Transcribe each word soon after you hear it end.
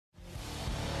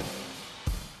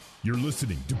You're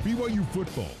listening to BYU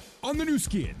Football on the new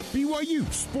skin, BYU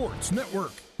Sports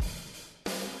Network.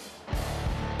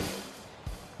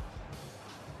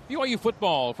 BYU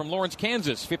football from Lawrence,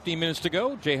 Kansas. 15 minutes to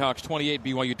go. Jayhawks 28,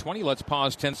 BYU 20. Let's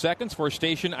pause 10 seconds for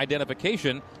station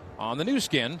identification on the new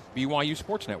skin, BYU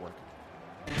Sports Network.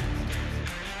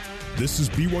 This is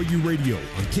BYU Radio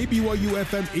on KBYU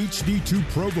FM HD2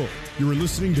 Provo. You're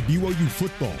listening to BYU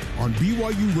Football on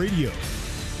BYU Radio.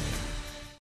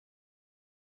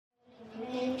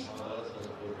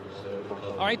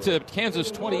 All right, Kansas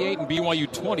 28 and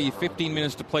BYU 20, 15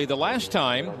 minutes to play. The last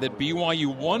time that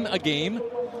BYU won a game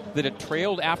that it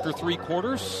trailed after three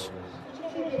quarters,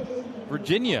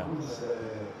 Virginia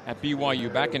at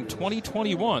BYU back in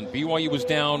 2021. BYU was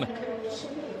down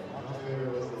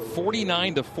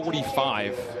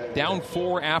 49-45, down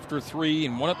 4 after 3,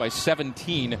 and won it by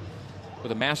 17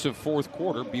 with a massive fourth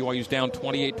quarter. BYU's down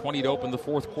 28-20 to open the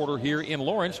fourth quarter here in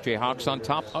Lawrence. Jayhawks on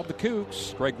top of the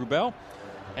Cougs. Greg Wrubell,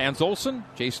 Ans Olsen,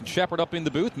 Jason Shepard up in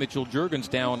the booth, Mitchell Juergens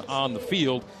down on the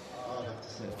field.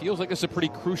 It feels like it's a pretty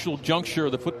crucial juncture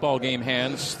of the football game,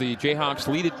 Hans. The Jayhawks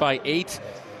lead it by 8.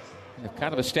 They've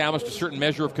kind of established a certain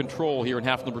measure of control here in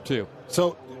half number 2.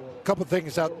 So, a couple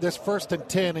things out. This 1st and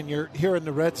 10, and you're here in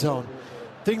the red zone.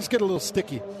 Things get a little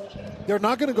sticky. They're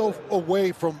not going to go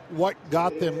away from what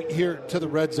got them here to the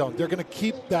red zone. They're going to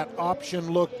keep that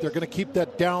option look. They're going to keep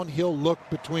that downhill look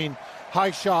between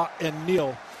Highshaw and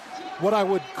Neal. What I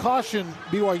would caution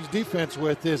BYU's defense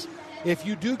with is if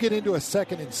you do get into a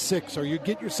 2nd and 6 or you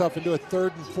get yourself into a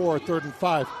 3rd and 4 or 3rd and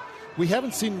 5, we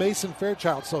haven't seen Mason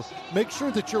Fairchild. So make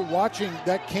sure that you're watching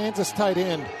that Kansas tight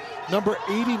end, number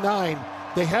 89.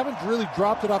 They haven't really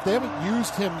dropped it off. They haven't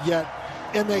used him yet.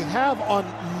 And they have on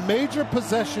major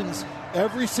possessions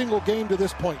every single game to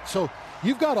this point. So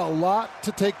you've got a lot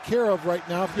to take care of right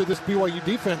now if you're this BYU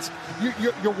defense.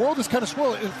 Your world is kind of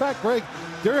swirling. In fact, Greg,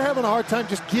 they're having a hard time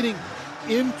just getting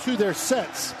into their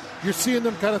sets. You're seeing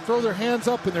them kind of throw their hands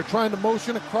up, and they're trying to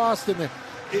motion across, and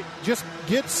just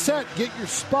get set, get your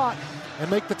spot, and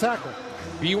make the tackle.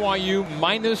 BYU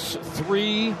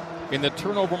 -3 in the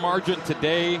turnover margin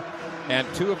today, and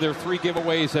 2 of their 3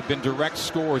 giveaways have been direct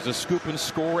scores, a scoop and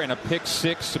score and a pick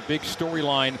 6. A big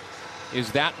storyline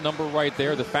is that number right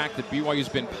there, the fact that BYU's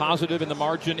been positive in the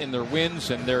margin in their wins,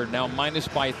 and they're now minus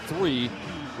by 3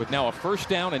 with now a 1st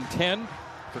down and 10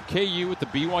 for KU at the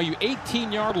BYU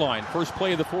 18-yard line. First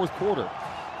play of the fourth quarter.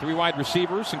 3 wide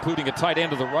receivers, including a tight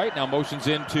end to the right, now motions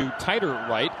into tighter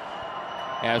right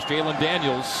as Jalen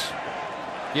Daniels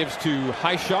gives to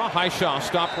Highshaw. Highshaw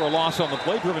stopped for a loss on the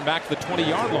play, driven back to the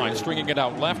 20-yard line, stringing it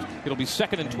out left. It'll be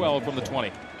 2nd and 12 from the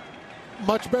 20.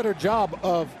 Much better job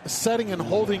of setting and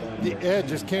holding the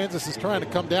edge as Kansas is trying to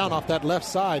come down off that left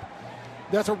side.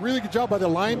 That's a really good job by the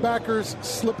linebackers,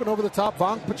 slipping over the top.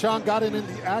 Vong Pachon got in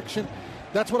the action.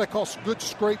 That's what I call good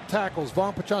scrape tackles.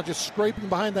 Vong Pachon just scraping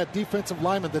behind that defensive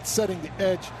lineman that's setting the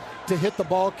edge to hit the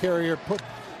ball carrier, put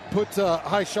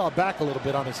Highshaw back a little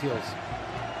bit on his heels.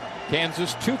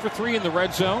 Kansas 2 for 3 in the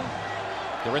red zone.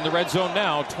 They're in the red zone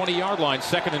now, 20-yard line,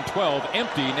 2nd and 12,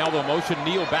 empty. Now they'll motion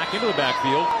Neal back into the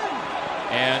backfield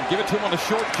and give it to him on a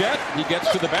short jet. He gets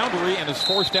to the boundary and is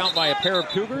forced out by a pair of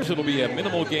Cougars. It'll be a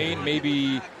minimal gain,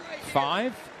 maybe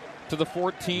 5 to the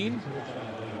 14.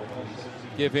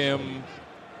 Give him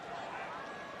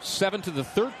 7 to the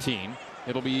 13.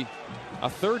 It'll be a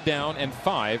 3rd down and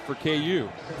 5 for KU.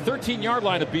 13-yard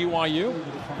line of BYU.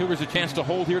 Cougars a chance to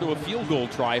hold here to a field goal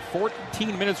try.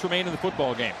 14 minutes remain in the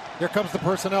football game. Here comes the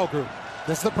personnel group.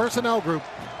 This is the personnel group.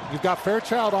 You've got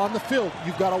Fairchild on the field.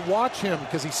 You've got to watch him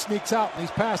because he sneaks out in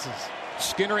these passes.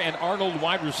 Skinner and Arnold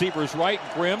wide receivers right.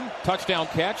 Grimm, touchdown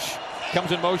catch.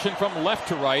 Comes in motion from left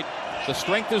to right. The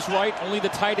strength is right. Only the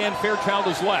tight end Fairchild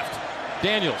is left.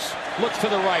 Daniels looks to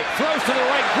the right, throws to the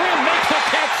right. Grimm makes the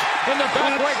catch in the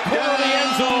back right corner of the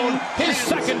end zone. His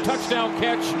 2nd touchdown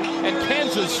catch, and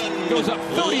Kansas goes up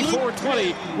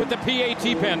 34-20 with the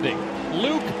PAT pending.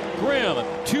 Luke Grimm,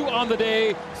 2 on the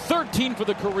day, 13 for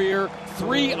the career,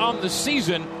 3 on the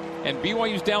season, and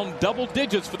BYU's down double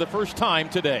digits for the first time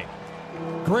today.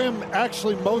 Grimm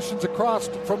actually motions across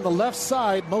from the left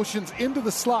side, motions into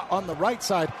the slot on the right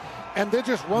side, and then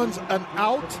just runs an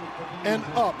out and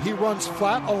up. He runs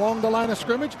flat along the line of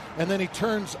scrimmage, and then he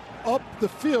turns up the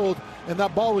field, and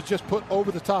that ball was just put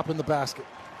over the top in the basket.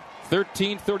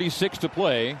 13:36 to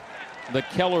play. The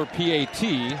Keller PAT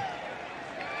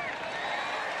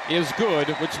is good,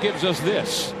 which gives us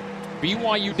this.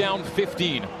 BYU down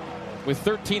 15 with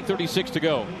 13:36 to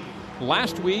go.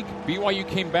 Last week, BYU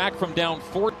came back from down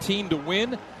 14 to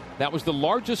win. That was the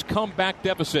largest comeback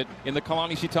deficit in the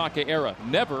Kalani Sitake era.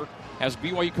 Never has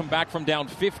BYU come back from down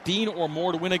 15 or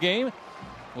more to win a game.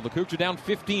 Well, the Cougs are down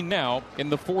 15 now in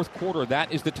the fourth quarter.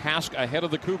 That is the task ahead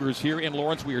of the Cougars here in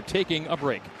Lawrence. We are taking a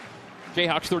break.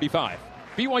 Jayhawks 35,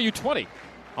 BYU 20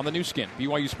 on the new skin,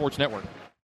 BYU Sports Network.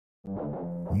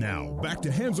 Now, back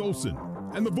to Hans Olsen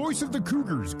and the voice of the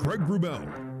Cougars, Greg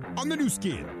Wrubell, on the new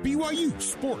skin, BYU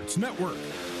Sports Network.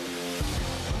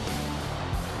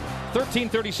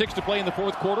 13:36 to play in the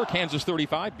fourth quarter. Kansas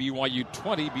 35, BYU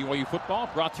 20. BYU football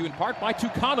brought to you in part by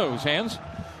Tucano's, Hans.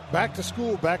 Back to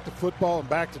school, back to football, and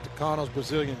back to Tucano's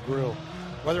Brazilian Grill.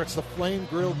 Whether it's the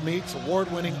flame-grilled meats,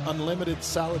 award-winning unlimited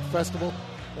salad festival,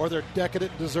 or their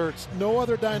decadent desserts, no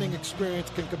other dining experience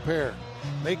can compare.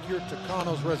 Make your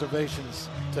Tucano's reservations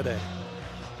today.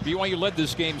 BYU led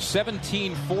this game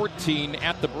 17-14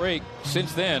 at the break.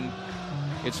 Since then,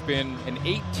 it's been an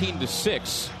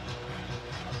 18-6,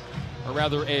 or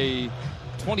rather a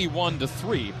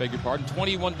 21-3, beg your pardon,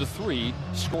 21-3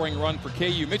 scoring run for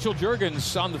KU. Mitchell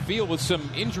Juergens on the field with some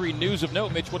injury news of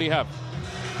note. Mitch, what do you have?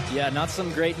 Yeah, not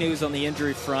some great news on the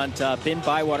injury front. Ben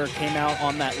Bywater came out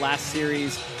on that last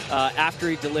series after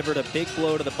he delivered a big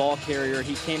blow to the ball carrier.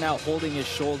 He came out holding his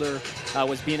shoulder,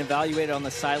 was being evaluated on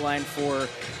the sideline for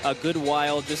a good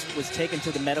while, just was taken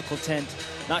to the medical tent.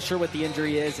 Not sure what the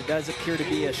injury is. It does appear to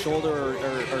be a shoulder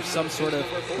or some sort of,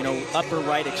 upper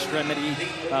right extremity.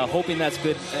 Hoping that's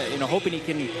good, hoping he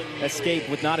can escape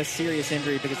with not a serious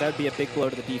injury, because that would be a big blow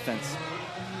to the defense.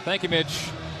 Thank you, Mitch.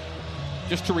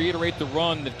 Just to reiterate the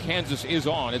run that Kansas is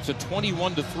on, it's a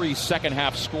 21-3 second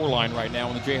half scoreline right now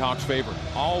in the Jayhawks' favor.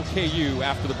 All KU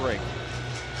after the break.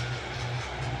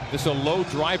 This is a low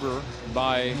driver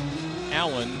by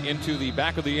Allen into the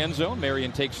back of the end zone.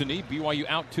 Marion takes a knee. BYU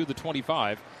out to the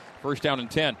 25. First down and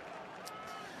 10.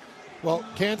 Well,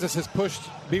 Kansas has pushed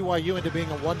BYU into being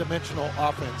a one-dimensional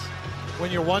offense.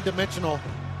 When you're one-dimensional,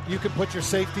 you can put your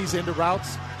safeties into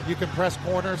routes. You can press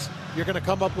corners. You're going to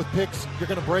come up with picks. You're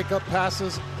going to break up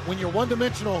passes. When you're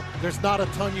one-dimensional, there's not a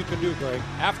ton you can do, Greg.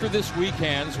 After this week,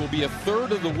 Hans, will be a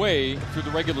third of the way through the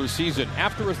regular season.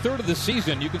 After a third of the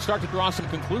season, you can start to draw some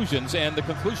conclusions, and the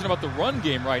conclusion about the run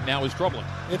game right now is troubling.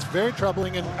 It's very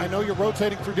troubling, and I know you're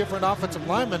rotating through different offensive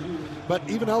linemen, but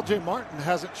even L.J. Martin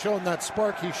hasn't shown that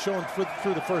spark he's shown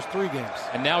through the first three games.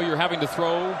 And now you're having to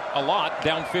throw a lot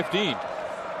down 15.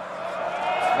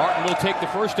 Martin will take the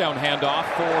first down handoff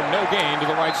for no gain to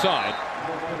the right side.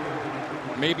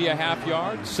 Maybe a half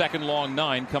yard. Second long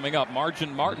 9 coming up.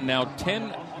 Martin now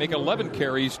 11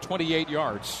 carries, 28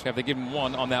 yards. Have they given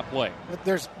one on that play?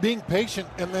 There's being patient,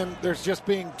 and then there's just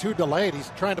being too delayed.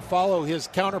 He's trying to follow his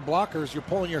counter blockers. You're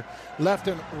pulling your left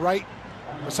tackle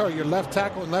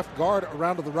and left guard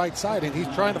around to the right side, and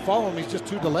he's trying to follow him. He's just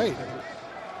too delayed.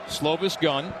 Slovis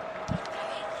gun.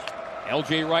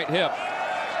 LJ right hip.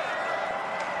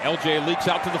 LJ leaks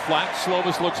out to the flat.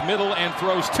 Slovis looks middle and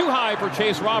throws too high for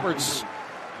Chase Roberts.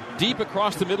 Deep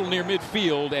across the middle near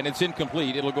midfield, and it's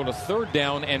incomplete. It'll go to third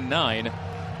down and 9.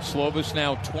 Slovis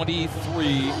now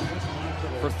 23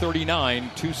 for 39,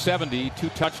 270, 2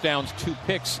 touchdowns, 2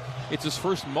 picks. It's his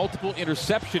first multiple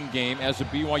interception game as a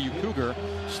BYU Cougar.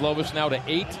 Slovis now to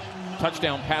 8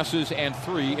 touchdown passes and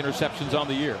 3 interceptions on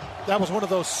the year. That was one of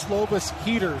those Slovis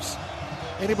heaters.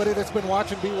 Anybody that's been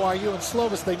watching BYU and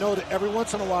Slovis, they know that every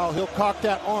once in a while he'll cock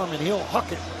that arm and he'll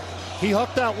huck it. He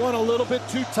hucked that one a little bit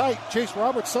too tight. Chase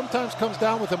Roberts sometimes comes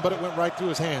down with him, but it went right through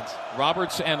his hands.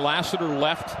 Roberts and Lassiter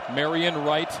left. Marion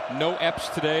right. No Epps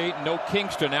today. No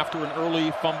Kingston after an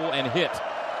early fumble and hit.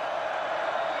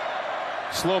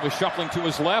 Slovis shuffling to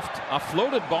his left. A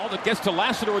floated ball that gets to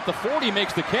Lassiter at the 40,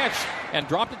 makes the catch, and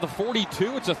dropped at the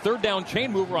 42. It's a third down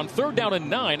chain mover on third down and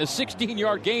 9, a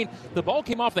 16-yard gain. The ball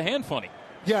came off the hand funny.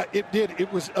 Yeah, it did.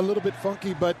 It was a little bit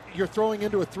funky, but you're throwing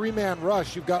into a 3-man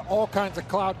rush. You've got all kinds of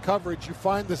cloud coverage. You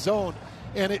find the zone,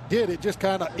 and it did. It just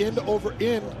kind of end over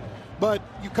end. But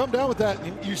you come down with that,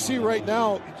 and you see right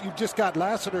now, you've just got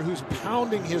Lassiter who's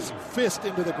pounding his fist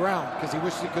into the ground because he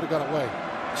wishes he could have got away.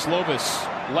 Slovis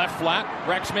left flat.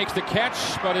 Rex makes the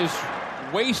catch, but his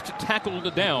waist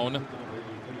tackled down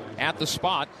at the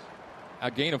spot. A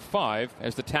gain of 5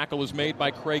 as the tackle is made by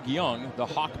Craig Young, the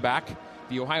Hawkback,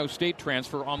 the Ohio State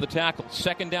transfer, on the tackle.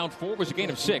 Second down 4 was a gain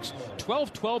of 6.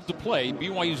 12-12 to play.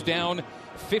 BYU's down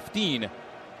 15.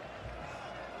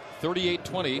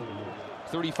 38-20.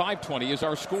 35-20 is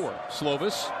our score.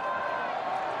 Slovis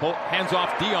hands off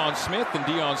Deion Smith, and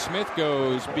Deion Smith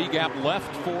goes B-gap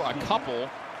left for a couple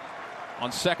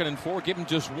on 2nd and 4. Give him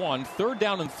just 1. Third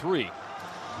down and 3.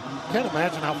 Can't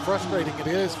imagine how frustrating it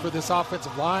is for this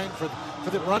offensive line, for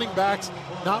the running backs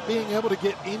not being able to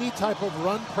get any type of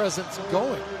run presence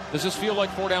going. Does this feel like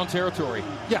 4-down territory?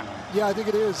 Yeah, I think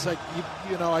it is. Like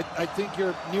I think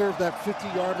you're near that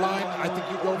 50-yard line. I think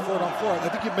you go for it on 4. I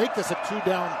think you make this a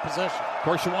 2-down possession. Of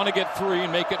course, you want to get 3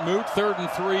 and make it moot. 3rd and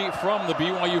 3 from the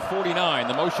BYU 49.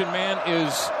 The motion man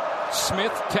is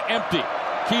Smith to empty.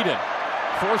 Keaton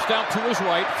forced out to his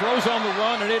right, throws on the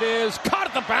run, and it is caught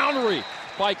at the boundary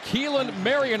by Keelan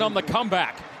Marion on the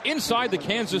comeback. Inside the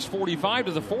Kansas 45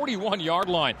 to the 41-yard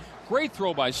line. Great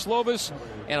throw by Slovis,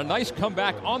 and a nice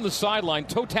comeback on the sideline.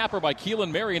 Toe tapper by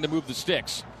Keelan Marion to move the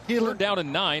sticks. Third down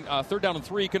and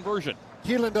 3 conversion.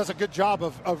 Keelan does a good job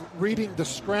of reading the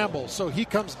scramble, so he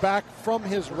comes back from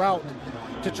his route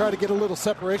to try to get a little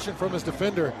separation from his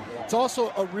defender. It's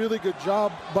also a really good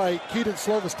job by Keaton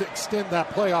Slovis to extend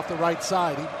that play off the right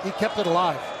side. He kept it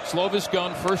alive. Slovis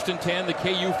gun, 1st and 10, the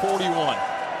KU 41.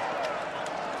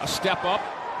 A step up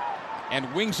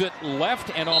and wings it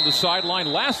left, and on the sideline,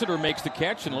 Lassiter makes the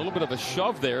catch, and a little bit of a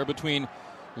shove there between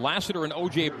Lassiter and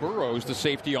O.J. Burrows, the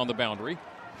safety on the boundary.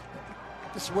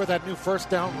 This is where that new 1st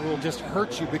down rule just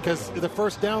hurts you, because the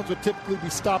 1st downs would typically be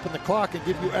stopping the clock and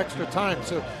give you extra time.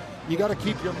 So you got to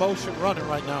keep your motion running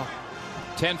right now.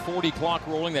 10:40 clock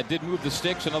rolling. That did move the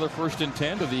sticks. Another 1st and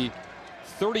 10 to the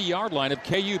 30-yard line of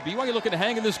KU. BYU looking to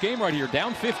hang in this game right here.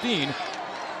 Down 15.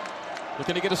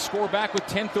 Looking to get a score back with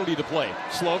 10:30 to play.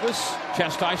 Slovis,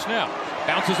 chastised snap.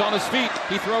 Bounces on his feet.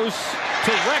 He throws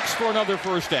to Rex for another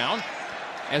 1st down.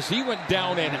 As he went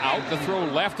down and out, the throw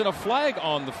left and a flag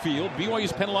on the field.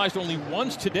 BYU's penalized only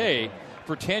once today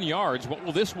for 10 yards. What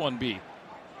will this one be?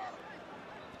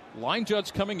 Line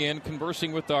judge coming in,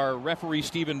 conversing with our referee,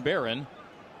 Stephen Barron.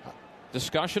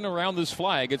 Discussion around this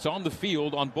flag. It's on the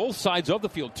field, on both sides of the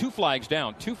field. 2 flags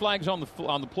down. 2 flags on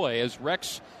the play as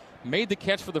Rex made the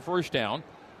catch for the 1st down.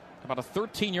 About a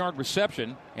 13-yard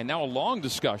reception, and now a long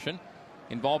discussion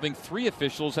involving 3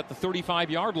 officials at the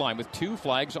 35-yard line with 2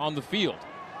 flags on the field.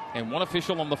 And 1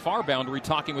 official on the far boundary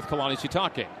talking with Kalani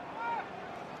Sitake.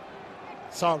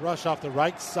 Saw a rush off the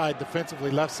right side defensively,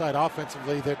 left side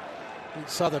offensively. That you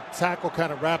saw the tackle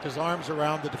kind of wrap his arms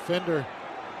around the defender.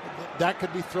 That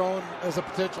could be thrown as a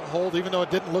potential hold, even though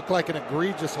it didn't look like an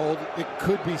egregious hold. It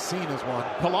could be seen as one.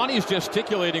 Kalani is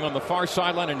gesticulating on the far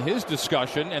sideline in his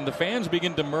discussion, and the fans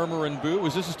begin to murmur and boo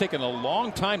as this has taken a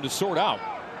long time to sort out.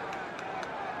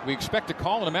 We expect a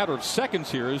call in a matter of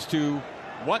seconds here as to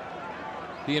what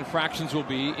the infractions will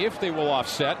be, if they will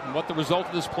offset, and what the result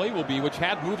of this play will be, which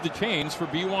had moved the chains for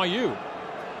BYU.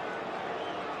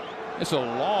 It's a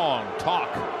long talk.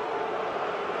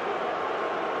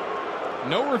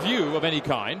 No review of any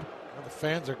kind. The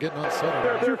fans are getting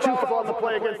unsettled. 2 fouls on the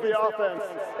play against the offense.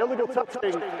 Illegal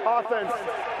touching, offense,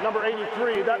 number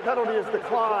 83. That penalty is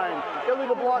declined.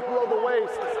 Illegal block below the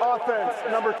waist, offense,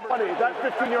 number 20. That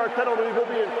 15-yard penalty will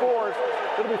be enforced.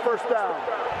 It'll be 1st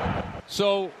down.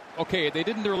 So, okay, they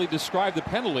didn't really describe the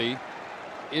penalty.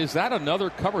 Is that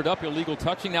another covered-up illegal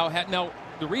touching? Now,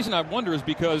 the reason I wonder is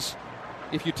because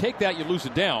if you take that, you lose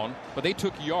it down, but they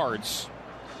took yards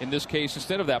in this case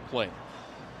instead of that play.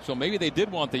 So maybe they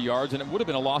did want the yards, and it would have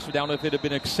been a loss of down if it had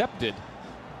been accepted.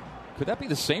 Could that be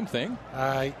the same thing?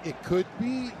 It could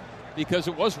be. Because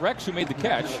it was Rex who made the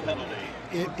catch.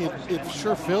 It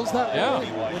sure feels that way.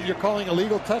 When you're calling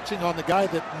illegal touching on the guy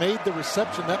that made the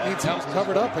reception, that means he was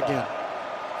covered up again.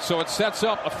 So it sets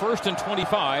up a 1st and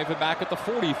 25 back at the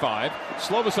 45.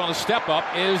 Slovis on a step up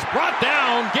is brought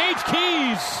down. Gage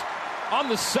Keys on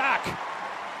the sack.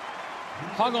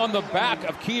 Hung on the back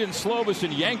of Keaton Slovis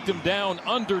and yanked him down.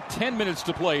 Under 10 minutes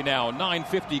to play now.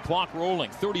 9:50 clock rolling.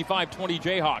 35-20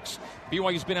 Jayhawks.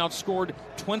 BYU's been outscored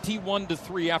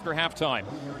 21-3 after halftime.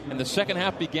 And the second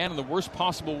half began in the worst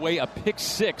possible way. A pick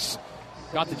 6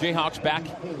 got the Jayhawks back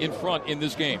in front in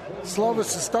this game.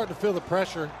 Slovis is starting to feel the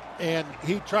pressure, and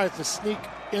he tries to sneak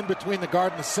in between the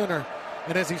guard and the center.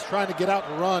 And as he's trying to get out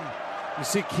and run, you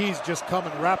see Keys just come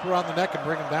and wrap around the neck and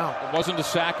bring him down. It wasn't a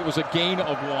sack, it was a gain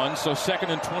of 1. So 2nd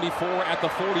and 24 at the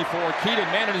 44. Keaton,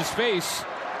 man in his face,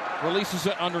 releases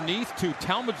it underneath to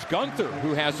Talmadge Gunther,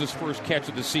 who has his first catch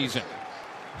of the season.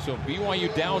 So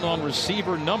BYU down on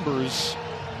receiver numbers,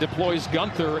 deploys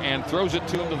Gunther and throws it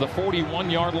to him to the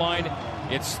 41-yard line.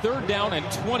 It's 3rd down and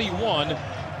 21.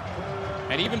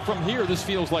 And even from here, this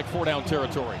feels like 4-down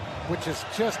territory. Which is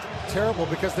just terrible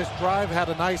because this drive had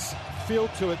a nice feel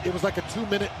to it. It was like a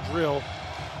 2-minute drill,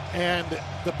 and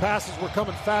the passes were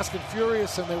coming fast and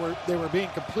furious, and they were being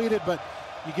completed. But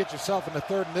you get yourself in the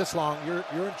 3rd and this long,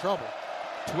 you're in trouble.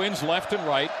 Twins left and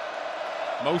right.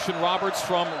 Motion Roberts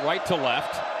from right to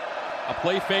left. A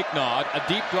play fake nod, a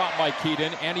deep drop by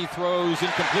Keaton, and he throws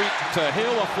incomplete to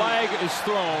Hill. A flag is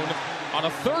thrown on a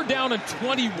 3rd down and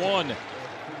 21.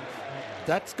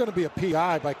 That's going to be a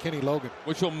PI by Kenny Logan,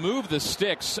 which will move the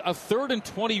sticks. A 3rd and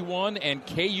 21, and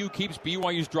KU keeps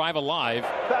BYU's drive alive.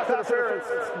 Pass interference,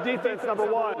 defense number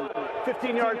 1,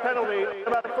 15-yard penalty,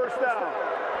 about a 1st down.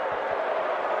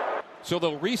 So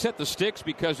they'll reset the sticks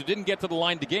because it didn't get to the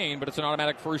line to gain, but it's an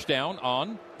automatic 1st down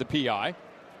on the PI.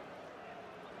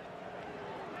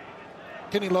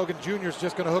 Kenny Logan Jr. is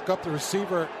just going to hook up the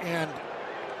receiver and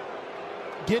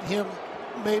get him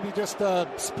maybe just a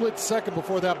split second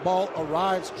before that ball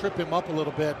arrives, trip him up a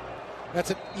little bit.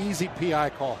 That's an easy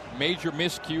PI call. Major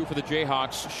miscue for the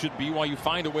Jayhawks should BYU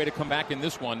find a way to come back in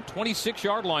this one.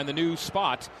 26-yard line, the new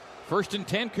spot. 1st and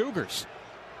 10 Cougars.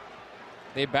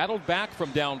 They battled back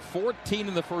from down 14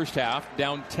 in the first half,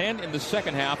 down 10 in the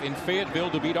second half in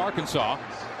Fayetteville to beat Arkansas.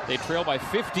 They trail by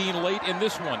 15 late in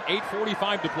this one.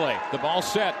 8:45 to play. The ball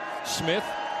set. Smith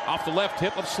off the left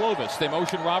hip of Slovis. They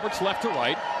motion Roberts left to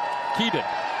right. Keaton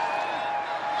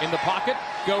in the pocket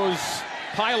goes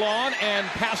pylon and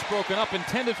pass broken up,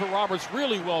 intended for Roberts.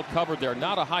 Really well covered there.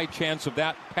 Not a high chance of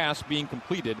that pass being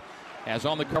completed, as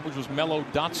on the coverage was Mello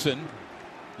Dotson,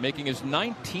 making his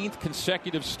 19th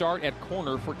consecutive start at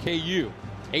corner for KU.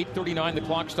 8:39, the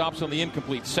clock stops on the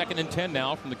incomplete. 2nd and 10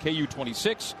 now from the KU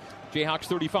 26, Jayhawks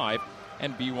 35,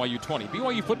 and BYU 20.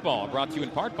 BYU football brought to you in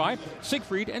part by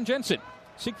Siegfried and Jensen.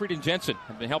 Siegfried and Jensen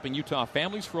have been helping Utah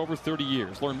families for over 30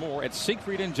 years. Learn more at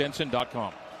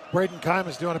siegfriedandjensen.com. Braden Keim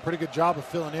is doing a pretty good job of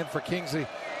filling in for Kingsley.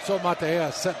 So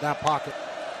Matea set that pocket.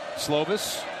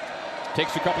 Slovis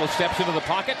takes a couple of steps into the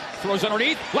pocket, throws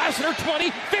underneath. Lassiter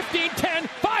 20, 15, 10,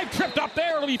 5 tripped up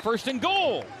there. It'll be 1st and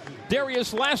goal.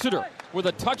 Darius Lassiter with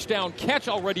a touchdown catch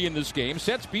already in this game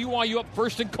sets BYU up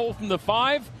 1st and goal from the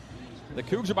 5. The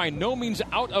Cougs are by no means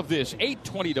out of this.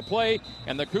 8:20 to play,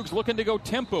 and the Cougs looking to go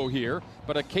tempo here,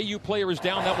 but a KU player is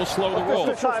down. That will slow the roll.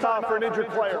 Timeout for an injured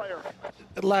player.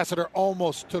 Lassiter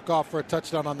almost took off for a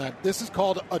touchdown on that. This is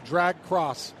called a drag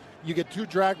cross. You get 2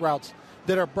 drag routes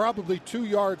that are probably 2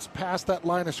 yards past that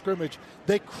line of scrimmage.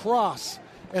 They cross,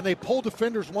 and they pull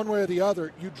defenders one way or the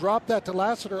other. You drop that to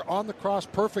Lassiter on the cross,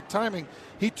 perfect timing.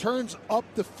 He turns up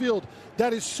the field.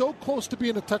 That is so close to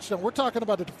being a touchdown. We're talking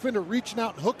about a defender reaching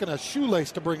out and hooking a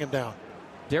shoelace to bring him down.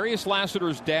 Darius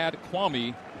Lassiter's dad,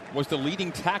 Kwame, was the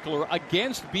leading tackler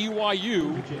against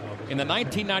BYU in the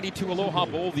 1992 Aloha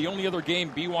Bowl, the only other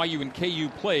game BYU and KU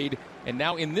played. And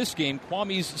now in this game,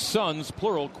 Kwame's sons,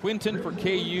 plural, Quinton for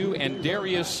KU and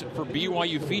Darius for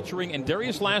BYU, featuring, and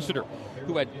Darius Lassiter,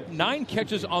 who had 9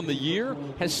 catches on the year,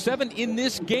 has 7 in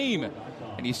this game.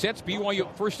 And he sets BYU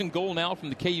up 1st and goal now from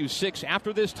the KU 6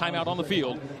 after this timeout on the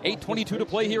field. 8:22 to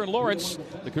play here in Lawrence.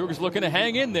 The Cougars looking to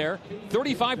hang in there.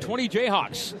 35-20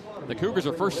 Jayhawks. The Cougars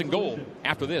are 1st and goal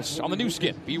after this on the new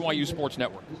skin, BYU Sports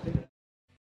Network.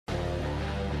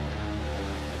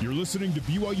 You're listening to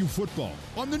BYU football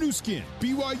on the new skin,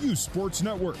 BYU Sports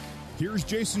Network. Here's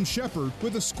Jason Shepard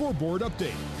with a scoreboard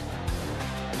update.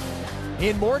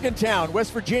 In Morgantown,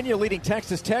 West Virginia leading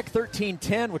Texas Tech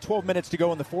 13-10 with 12 minutes to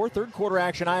go in the 4th. Third quarter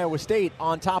action, Iowa State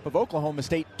on top of Oklahoma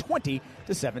State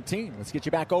 20-17. Let's get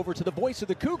you back over to the voice of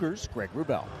the Cougars, Greg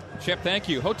Wrubell. Shep, thank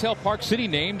you. Hotel Park City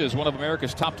named as one of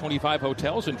America's top 25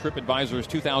 hotels in TripAdvisor's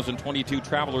 2022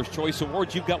 Traveler's Choice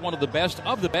Awards. You've got one of the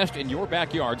best in your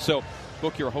backyard, so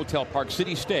book your Hotel Park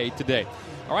City stay today.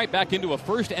 All right, back into a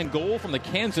 1st and goal from the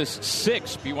Kansas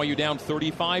 6. BYU down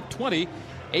 35-20.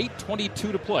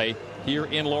 8:22 to play here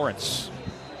in Lawrence.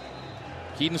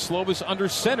 Keaton Slovis under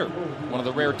center. One of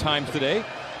the rare times today.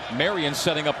 Marion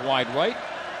setting up wide right.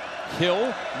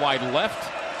 Hill wide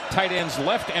left. Tight ends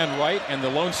left and right. And the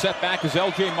lone setback is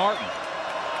L.J. Martin.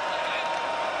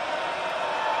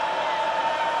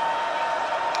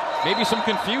 Maybe some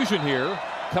confusion here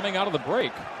coming out of the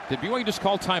break. Did BYU just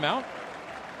call timeout?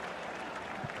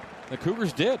 The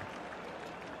Cougars did.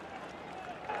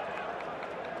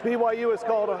 BYU has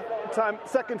called a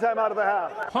second time out of the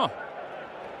half. Huh.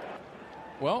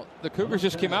 Well, the Cougars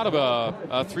just came out of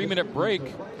a 3-minute break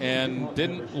and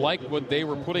didn't like what they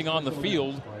were putting on the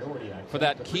field for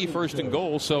that key 1st and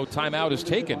goal, so timeout is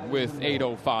taken with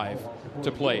 8:05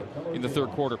 to play in the third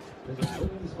quarter.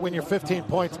 When you're 15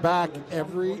 points back,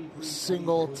 every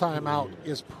single timeout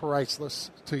is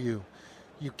priceless to you.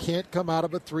 You can't come out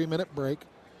of a 3-minute break,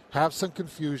 have some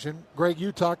confusion. Greg,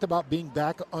 you talked about being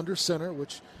back under center,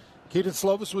 which Keaton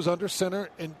Slovis was under center,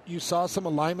 and you saw some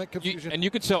alignment confusion. And you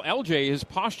could tell LJ, his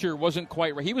posture wasn't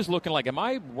quite right. He was looking like, am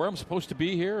I where I'm supposed to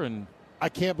be here? And I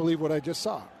can't believe what I just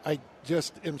saw. I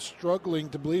just am struggling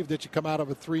to believe that you come out of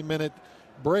a 3-minute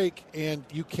break and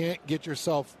you can't get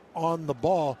yourself on the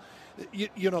ball.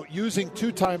 using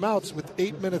 2 timeouts with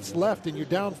 8 minutes left and you're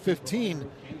down 15,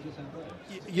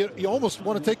 you almost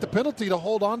want to take the penalty to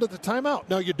hold on to the timeout.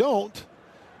 Now, you don't,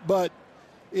 but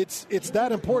it's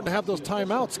that important to have those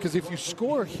timeouts, because if you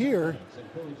score here,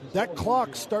 that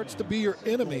clock starts to be your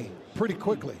enemy pretty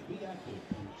quickly.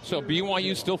 So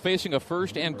BYU still facing a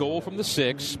first and goal from the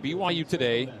 6. BYU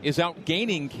today is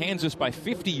outgaining Kansas by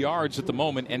 50 yards at the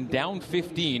moment and down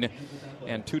 15.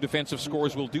 And 2 defensive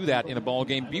scores will do that in a ball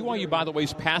game. BYU, by the way,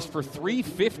 is passed for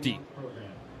 350.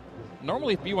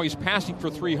 Normally, if BYU's passing for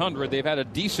 300, they've had a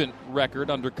decent record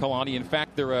under Kalani. In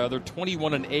fact, they're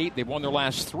 21-8. They've won their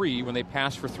last 3 when they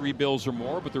pass for 3 bills or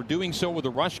more, but they're doing so with a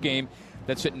rush game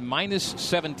that's at minus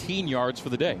 17 yards for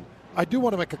the day. I do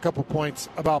want to make a couple points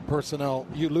about personnel.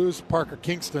 You lose Parker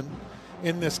Kingston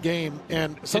in this game,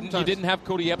 and sometimes you didn't have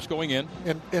Cody Epps going in.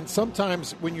 And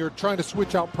sometimes when you're trying to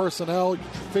switch out personnel, you're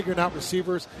figuring out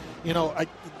receivers.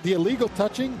 The illegal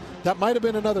touching, that might have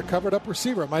been another covered-up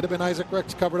receiver. It might have been Isaac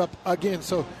Rex covered up again.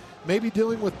 So maybe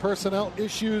dealing with personnel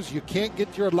issues, you can't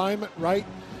get your alignment right.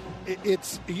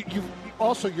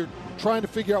 You're trying to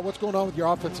figure out what's going on with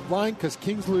your offensive line, because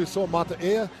Kingsley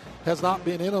Soa-Mataea has not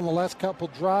been in on the last couple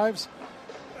drives.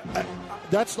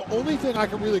 That's the only thing I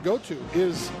can really go to,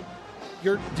 is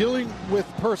you're dealing with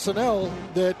personnel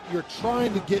that you're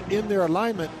trying to get in their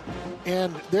alignment,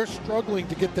 and they're struggling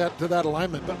to get that to that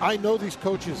alignment. But I know these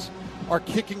coaches are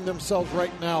kicking themselves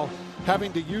right now,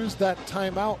 having to use that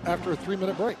timeout after a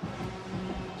 3-minute break.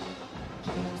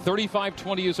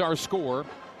 35-20 is our score,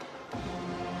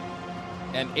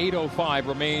 and 8:05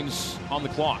 remains on the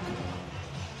clock.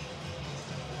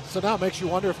 So now it makes you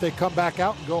wonder if they come back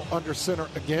out and go under center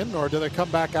again, or do they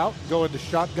come back out and go into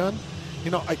shotgun?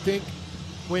 I think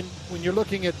when you're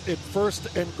looking at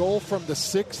first and goal from the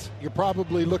 6, you're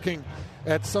probably looking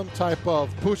at some type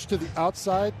of push to the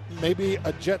outside, maybe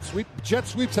a jet sweep. Jet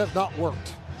sweeps have not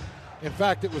worked. In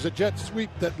fact, it was a jet sweep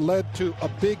that led to a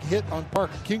big hit on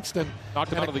Parker Kingston.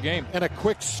 Knocked him out of the game. And a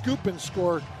quick scoop and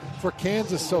score for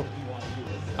Kansas. So,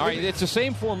 all right, it's the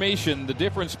same formation. The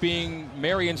difference being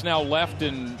Marion's now left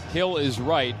and Hill is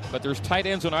right, but there's tight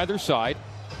ends on either side.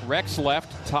 Rex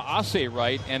left, Taase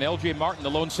right, and L.J. Martin,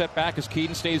 the lone setback as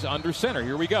Keaton stays under center.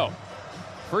 Here we go.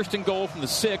 First and goal from the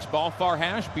 6, ball far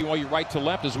hash, BYU right to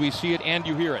left as we see it and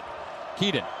you hear it.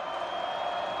 Keaton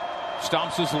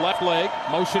stomps his left leg.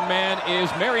 Motion man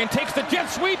is Marion, takes the jet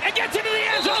sweep and gets into the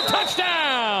end zone.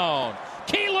 Touchdown!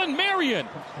 Keelan Marion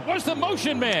was the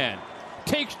motion man.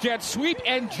 Takes jet sweep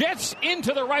and jets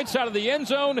into the right side of the end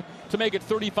zone to make it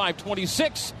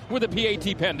 35-26 with a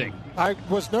PAT pending. I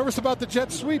was nervous about the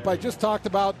jet sweep. I just talked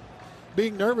about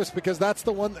being nervous because that's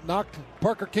the one that knocked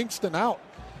Parker Kingston out.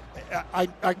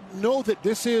 I know that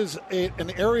this is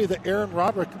an area that Aaron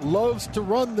Roderick loves to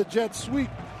run the jet sweep,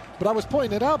 but I was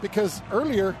pointing it out because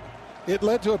earlier it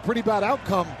led to a pretty bad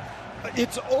outcome.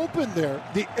 It's open there.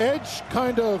 The edge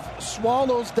kind of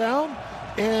swallows down,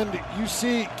 and you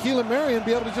see Keelan Marion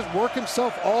be able to just work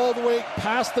himself all the way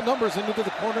past the numbers into the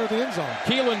corner of the end zone.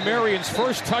 Keelan Marion's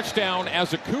first touchdown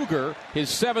as a Cougar, his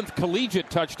 7th collegiate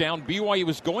touchdown. BYU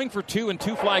was going for 2 and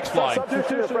 2 flags fly.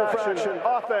 Substitution infraction,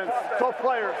 offense, 12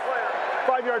 players,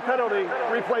 5-yard penalty,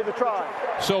 replay the try.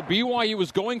 So BYU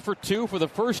was going for 2 for the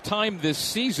first time this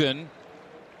season,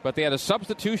 but they had a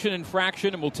substitution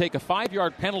infraction and will take a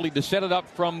 5-yard penalty to set it up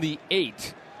from the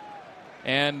 8.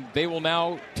 And they will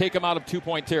now take them out of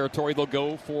 2-point territory. They'll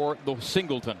go for the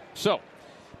singleton. So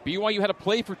BYU had a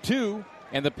play for 2,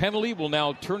 and the penalty will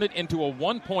now turn it into a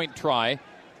 1-point try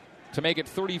to make it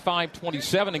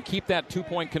 35-27 and keep that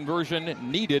 2-point conversion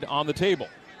needed on the table.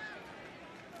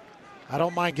 I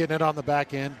don't mind getting it on the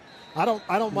back end. I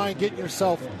don't mind getting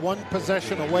yourself one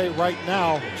possession away right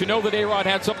now. To know that A-Rod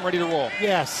had something ready to roll.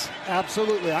 Yes,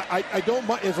 absolutely. I don't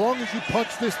mind. As long as you punch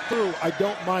this through, I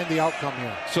don't mind the outcome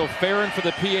here. So Farron for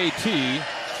the PAT,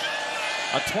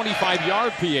 a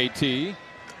 25-yard PAT,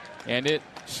 and it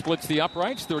splits the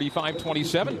uprights,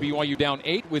 35-27. BYU down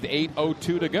 8 with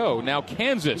 8:02 to go. Now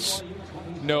Kansas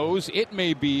knows it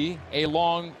may be a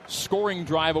long scoring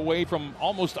drive away from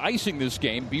almost icing this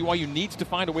game. BYU needs to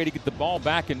find a way to get the ball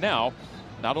back, and now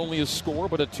not only a score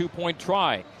but a 2-point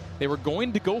try. They were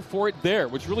going to go for it there,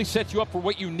 which really sets you up for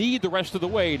what you need the rest of the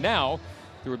way. Now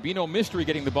there would be no mystery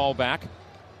getting the ball back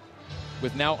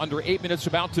with now under 8 minutes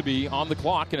about to be on the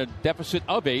clock and a deficit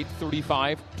of 8,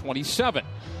 35-27.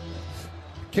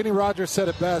 Kenny Rogers said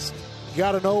it best. You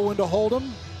got to know when to hold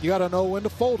them. You got to know when to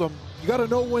fold them. You got to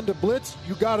know when to blitz.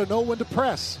 You got to know when to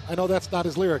press. I know that's not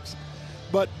his lyrics,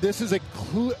 but this is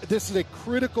a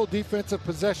critical defensive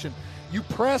possession. You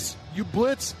press, you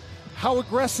blitz. How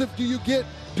aggressive do you get?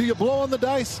 Do you blow on the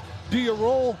dice? Do you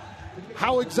roll?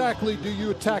 How exactly do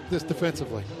you attack this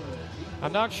defensively?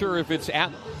 I'm not sure if it's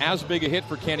as big a hit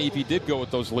for Kenny if he did go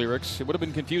with those lyrics. It would have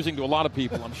been confusing to a lot of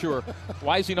people, I'm sure.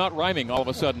 Why is he not rhyming all of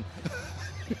a sudden?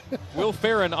 Will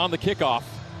Farron on the kickoff.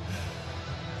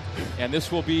 And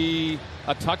this will be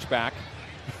a touchback.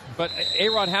 But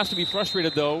A-Rod has to be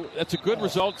frustrated, though. That's a good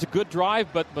result. It's a good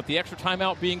drive, but the extra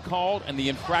timeout being called and the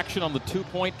infraction on the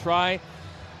 2-point try.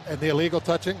 And the illegal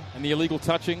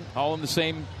touching. All in the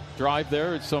same drive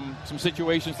there. It's some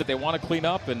situations that they want to clean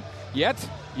up. And yet,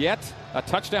 a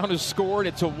touchdown is scored.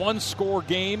 It's a one-score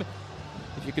game.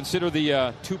 If you consider the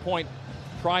 2-point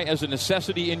try as a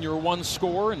necessity in your one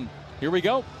score, and here we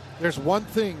go. There's one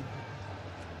thing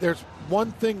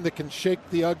that can shake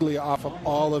the ugly off of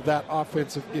all of that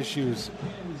offensive issues.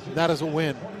 That is a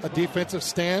win. A defensive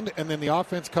stand, and then the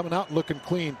offense coming out looking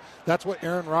clean. That's what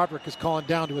Aaron Roderick is calling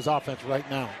down to his offense right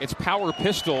now. It's power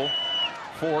pistol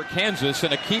for Kansas,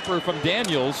 and a keeper from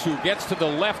Daniels who gets to the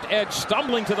left edge,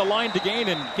 stumbling to the line to gain,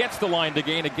 and gets the line to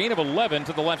gain. A gain of 11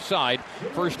 to the left side.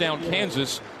 First down,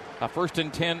 Kansas. A 1st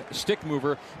and 10 stick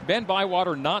mover. Ben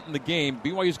Bywater not in the game.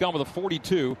 BYU's gone with a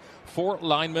 42. 4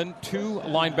 linemen, 2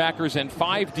 linebackers, and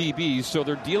 5 DBs. So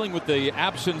they're dealing with the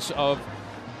absence of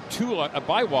 2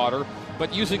 Bywater,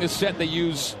 but using a set they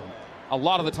use a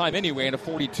lot of the time anyway in a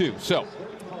 42. So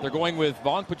they're going with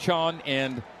Vaughn Pachon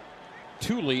and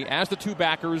Thule as the 2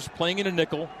 backers, playing in a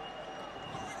nickel.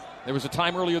 There was a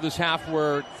time earlier this half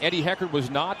where Eddie Heckard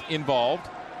was not involved.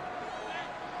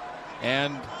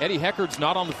 And Eddie Heckard's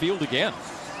not on the field again.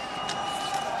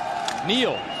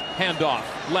 Neal, handoff,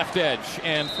 left edge,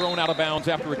 and thrown out of bounds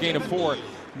after a gain of 4.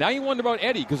 Now you wonder about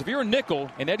Eddie, because if you're a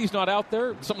nickel and Eddie's not out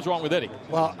there, something's wrong with Eddie.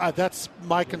 Well, that's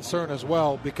my concern as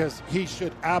well, because he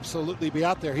should absolutely be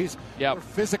out there. He's a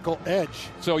physical edge.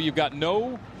 So you've got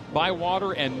no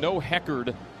Bywater and no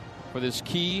Heckard for this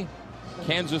key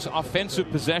Kansas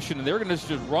offensive possession, and they're going to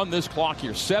just run this clock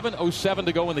here. 7:07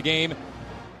 to go in the game.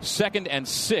 2nd and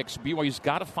 6. BYU's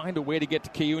got to find a way to get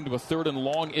to KU into a 3rd and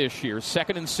long-ish here.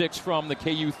 2nd and 6 from the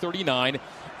KU 39.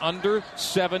 Under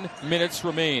 7 minutes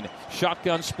remain.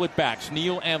 Shotgun split backs.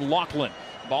 Neal and Lachlan.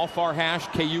 Ball far hash.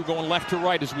 KU going left to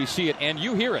right as we see it. And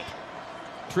you hear it.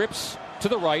 Trips to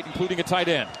the right, including a tight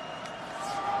end.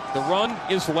 The run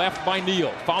is left by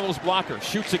Neal. Follows blocker.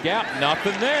 Shoots a gap.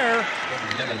 Nothing there.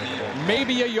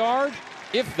 Maybe a yard.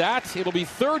 If that, it'll be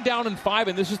 3rd down and 5,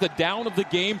 and this is the down of the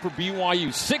game for BYU.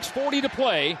 6:40 to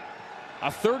play.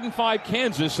 A 3rd and 5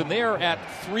 Kansas, and they are at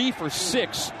 3 for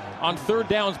 6 on 3rd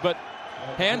downs. But,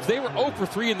 Hans, they were 0 for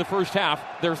 3 in the first half.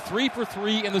 They're 3 for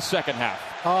 3 in the second half.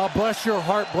 Bless your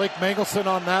heart, Blake Mangelson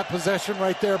on that possession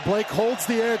right there. Blake holds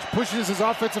the edge, pushes his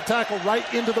offensive tackle right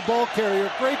into the ball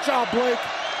carrier. Great job, Blake.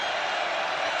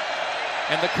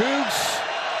 And the Cougs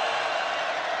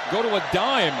go to a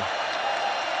dime.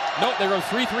 Nope, they go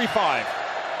 3-3-5.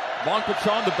 Vaughn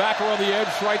Pachon, the backer on the edge,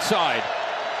 right side.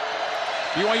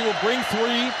 BYU will bring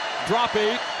 3, drop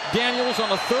 8. Daniels on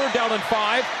a 3rd down and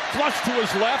 5. Flush to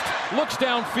his left, looks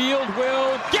downfield,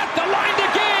 will get the line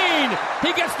to gain.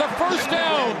 He gets the first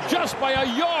down just by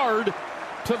a yard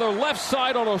to the left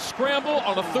side on a scramble.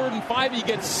 On a 3rd and 5, he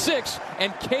gets 6,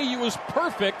 and KU is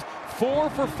perfect.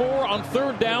 4 for 4 on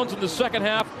 3rd downs in the second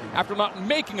half after not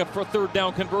making a 3rd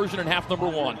down conversion in half number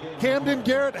 1. Camden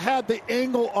Garrett had the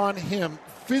angle on him.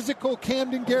 Physical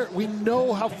Camden Garrett. We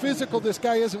know how physical this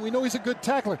guy is, and we know he's a good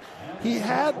tackler. He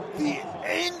had the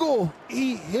angle.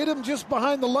 He hit him just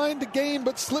behind the line to gain,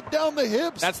 but slipped down the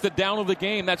hips. That's the down of the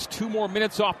game. That's 2 more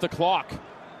minutes off the clock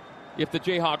if the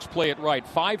Jayhawks play it right.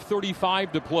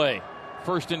 5:35 to play.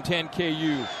 1st and 10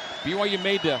 KU. BYU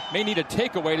may need a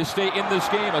takeaway to stay in this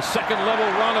game. A second-level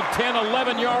run of 10,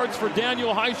 11 yards for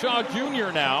Daniel Highshaw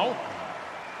Jr. now.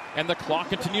 And the clock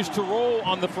continues to roll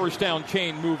on the first down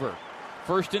chain mover.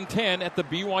 1st and 10 at the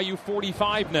BYU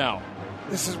 45 now.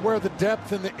 This is where the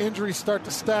depth and the injuries start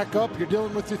to stack up. You're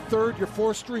dealing with your 3rd, your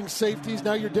 4th-string safeties.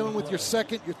 Now you're dealing with your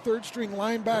 2nd, your 3rd-string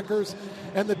linebackers.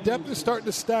 And the depth is starting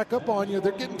to stack up on you.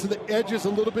 They're getting to the edges a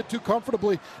little bit too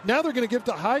comfortably. Now they're going to give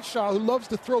to Highshaw, who loves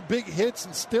to throw big hits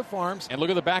and stiff arms. And look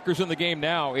at the backers in the game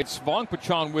now. It's Vaughn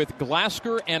Pachon with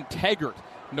Glasker and Taggart.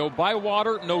 No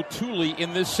Bywater, no Thule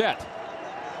in this set.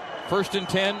 1st and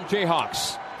 10,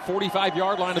 Jayhawks.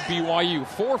 45-yard line of BYU.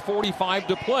 4:45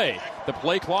 to play. The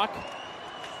play clock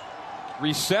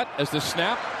reset as the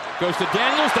snap goes to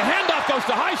Daniels. The handoff goes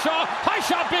to Highshaw.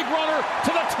 Highshaw, big runner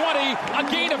to the 20.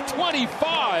 A gain of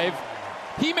 25.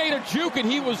 He made a juke and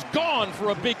he was gone for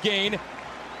a big gain.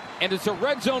 And it's a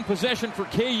red zone possession for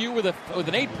KU with an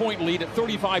 8-point lead at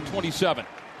 35-27.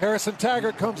 Harrison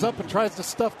Taggart comes up and tries to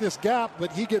stuff this gap,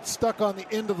 but he gets stuck on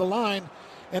the end of the line.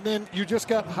 And then you just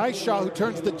got Highshaw, who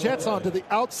turns the Jets onto the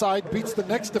outside, beats the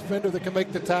next defender that can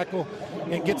make the tackle,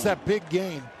 and gets that big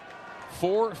gain.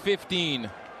 4:15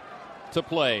 to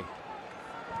play.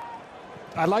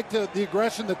 I like the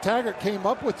aggression that Taggart came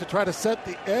up with to try to set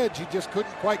the edge. He just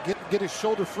couldn't quite get his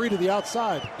shoulder free to the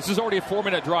outside. This is already a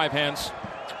 4-minute drive, Hans.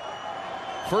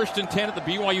 1st and 10 at the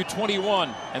BYU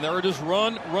 21. And there it is,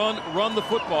 run the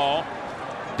football.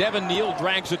 Devin Neal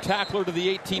drags a tackler to the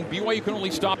 18. BYU can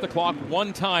only stop the clock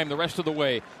one time the rest of the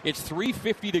way. It's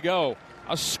 3:50 to go.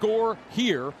 A score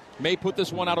here may put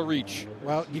this one out of reach.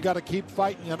 Well, you got to keep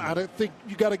fighting, and I don't think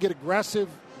you got to get aggressive,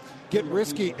 get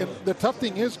risky. And the tough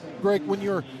thing is, Greg, when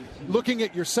you're looking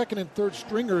at your second and third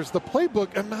stringers, the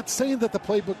playbook, I'm not saying that the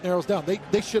playbook narrows down.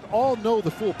 They should all know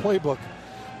the full playbook.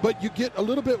 But you get a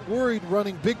little bit worried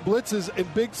running big blitzes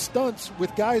and big stunts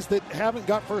with guys that haven't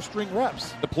got first-string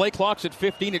reps. The play clock's at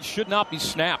 15. It should not be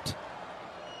snapped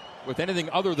with anything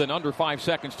other than under 5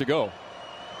 seconds to go.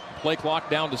 Play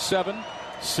clock down to 7,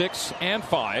 6, and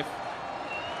 5.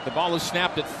 The ball is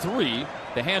snapped at 3.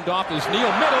 The handoff is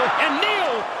Neal middle, and Neal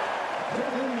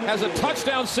has a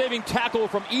touchdown-saving tackle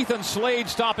from Ethan Slade,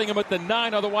 stopping him at the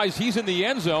 9. Otherwise, he's in the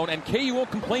end zone, and KU won't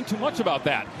complain too much about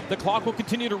that. The clock will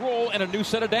continue to roll, and a new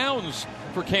set of downs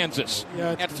for Kansas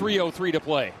at 3:03 to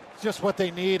play. Just what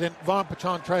they need, and Von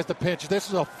Pachon tries to pinch. This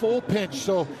is a full pinch,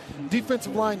 so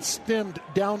defensive line stemmed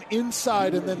down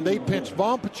inside, and then they pinched.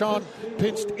 Von Pachon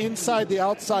pinched inside the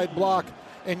outside block,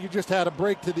 and you just had a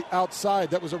break to the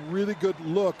outside. That was a really good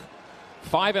look.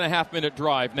 5.5-minute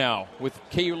drive now with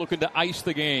KU looking to ice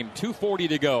the game. 2:40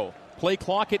 to go. Play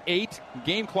clock at 8,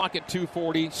 game clock at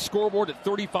 2:40, scoreboard at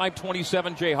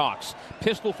 35-27 Jayhawks.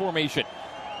 Pistol formation.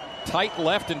 Tight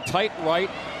left and tight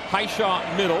right.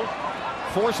 Highshaw middle.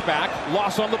 Force back.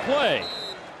 Loss on the play.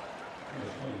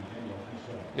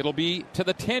 It'll be to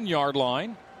the 10-yard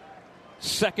line.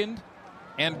 2nd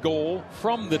and goal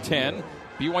from the 10.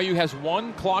 BYU has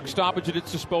one clock stoppage at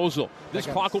its disposal. This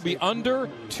clock will be under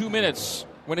 2 minutes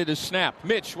when it is snapped.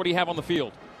 Mitch, what do you have on the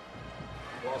field?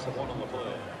 Loss of 1 on the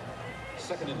play.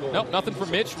 2nd and goal. Nope, nothing from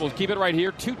Mitch. We'll keep it right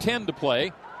here. 2:10 to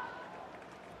play.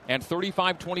 And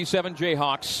 35-27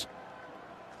 Jayhawks.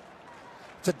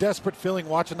 It's a desperate feeling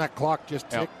watching that clock just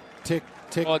tick, tick,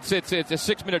 tick. Well, it's a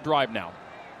 6-minute drive now.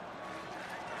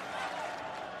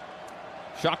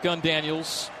 Shotgun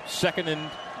Daniels, 2nd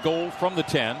and goal from the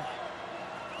 10.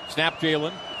 Snap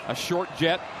Jalen, a short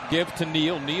jet, give to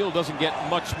Neal. Neal doesn't get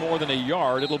much more than a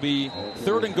yard. It'll be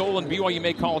 3rd and goal, and BYU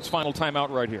may call its final timeout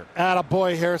right here.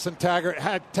 Attaboy, Harrison Taggart.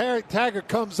 Taggart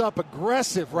comes up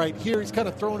aggressive right here. He's kind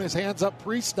of throwing his hands up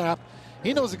pre-snap.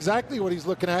 He knows exactly what he's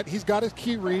looking at. He's got his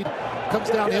key read, comes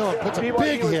downhill and puts a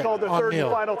big hit on Neal. Third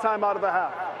and final timeout of the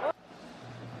half.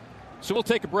 So we'll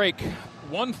take a break.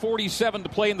 1:47 to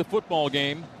play in the football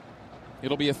game.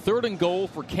 It'll be a 3rd and goal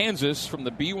for Kansas from the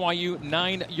BYU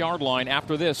 9-yard line.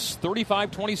 After this,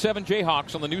 35-27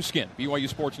 Jayhawks on the new skin, BYU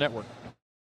Sports Network.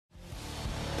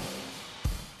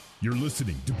 You're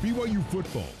listening to BYU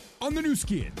Football on the new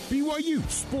skin, BYU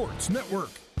Sports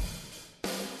Network.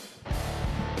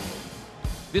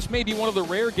 This may be one of the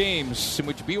rare games in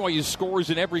which BYU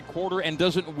scores in every quarter and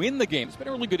doesn't win the game. It's been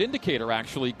a really good indicator,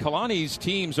 actually. Kalani's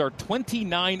teams are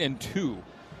 29-2.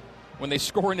 when they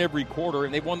score in every quarter,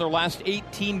 and they've won their last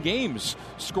 18 games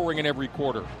scoring in every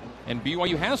quarter. And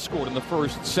BYU has scored in the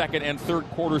 1st, 2nd, and 3rd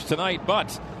quarters tonight,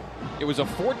 but it was a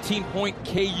 14-point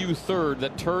KU third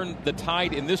that turned the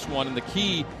tide in this one, and the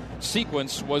key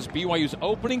sequence was BYU's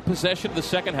opening possession of the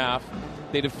second half.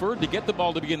 They deferred to get the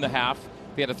ball to begin the half.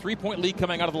 They had a 3-point lead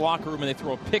coming out of the locker room, and they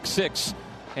throw a pick 6,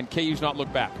 and KU's not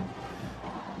looked back.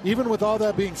 Even with all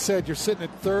that being said, you're sitting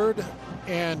at 3rd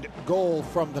and goal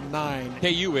from the 9.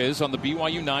 KU is on the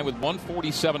BYU 9 with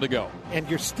 1:47 to go. And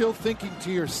you're still thinking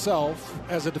to yourself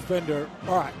as a defender,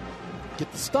 all right,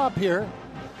 get the stop here.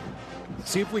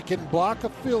 See if we can block a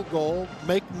field goal,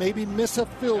 maybe miss a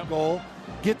field goal,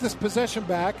 get this possession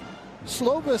back.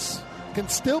 Slovis can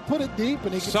still put it deep,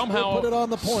 and he can still put it on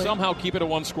the point. Somehow keep it a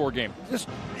one-score game. Just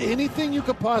anything you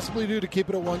could possibly do to keep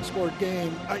it a one-score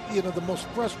game. The most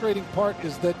frustrating part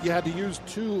is that you had to use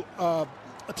 2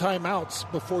 timeouts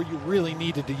before you really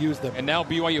needed to use them. And now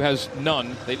BYU has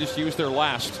none. They just used their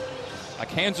last. A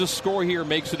Kansas score here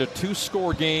makes it a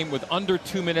 2-score game with under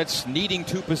 2 minutes, needing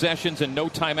 2 possessions and no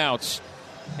timeouts.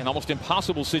 An almost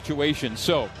impossible situation.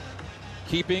 So,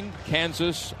 keeping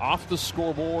Kansas off the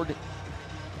scoreboard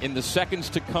in the seconds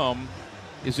to come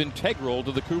is integral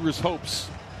to the Cougars' hopes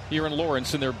here in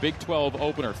Lawrence in their Big 12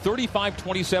 opener.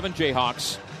 35-27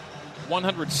 Jayhawks.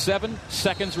 107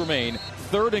 seconds remain.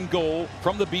 3rd and goal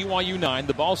from the BYU 9.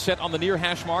 The ball set on the near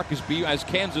hash mark as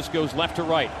Kansas goes left to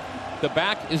right. The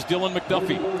back is Dylan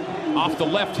McDuffie off the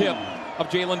left hip of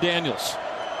Jalen Daniels.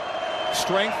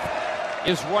 Strength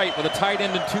is right with a tight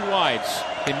end and 2 wides.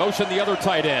 They motion the other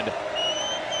tight end.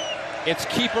 It's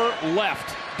keeper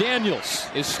left. Daniels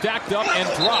is stacked up and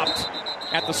dropped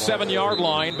at the 7-yard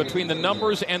line between the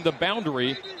numbers and the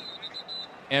boundary.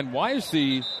 And why is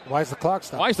the clock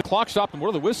stopped? Why is the clock stopped, and what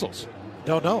are the whistles?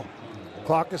 Don't know.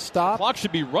 Clock is stopped. Clock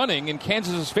should be running in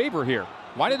Kansas' favor here.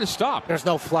 Why did it stop? There's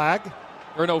no flag.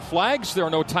 There are no flags. There are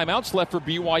no timeouts left for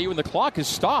BYU, and the clock is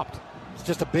stopped. It's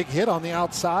just a big hit on the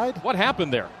outside. What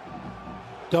happened there?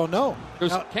 Don't know.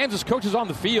 There's Kansas coaches on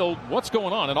the field. What's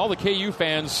going on? And all the KU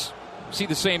fans see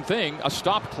the same thing, a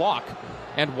stopped clock.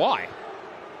 And why?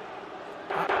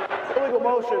 Illegal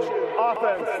motion,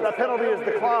 offense. That penalty is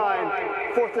declined.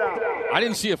 4th down. I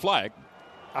didn't see a flag.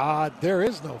 There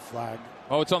is no flag.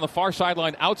 Oh, it's on the far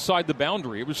sideline outside the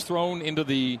boundary. It was thrown into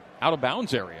the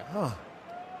out-of-bounds area. Huh.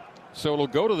 So it'll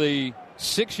go to the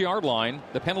 6-yard line.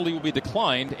 The penalty will be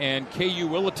declined, and KU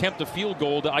will attempt a field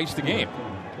goal to ice the game.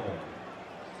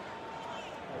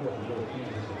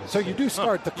 So you do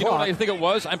start the clock. You know what I think it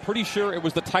was? I'm pretty sure it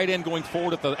was the tight end going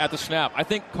forward at the snap. I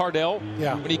think Cardell,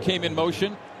 when he came in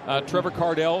motion, Trevor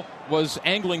Cardell was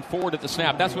angling forward at the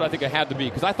snap. That's what I think it had to be,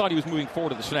 because I thought he was moving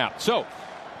forward at the snap. So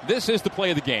this is the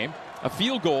play of the game. A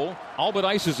field goal, all but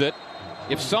ices it.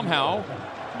 If somehow,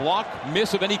 block,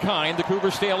 miss of any kind, the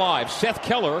Cougars stay alive. Seth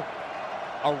Keller,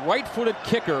 a right-footed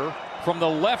kicker from the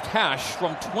left hash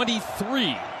from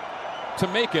 23 to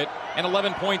make it an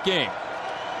 11-point game.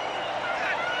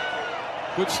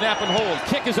 Good snap and hold.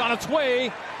 Kick is on its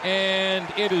way, and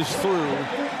it is through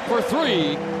for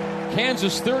 3.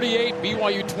 Kansas 38,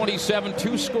 BYU 27,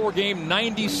 2-score game,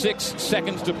 96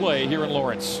 seconds to play here in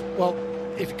Lawrence. Well,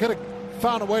 if you could have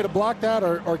found a way to block that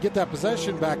or get that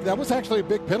possession back, that was actually a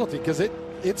big penalty because it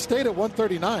stayed at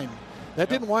 139. That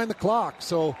didn't wind the clock,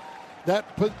 so that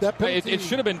penalty. It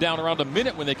should have been down around a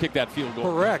minute when they kicked that field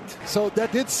goal. Correct. So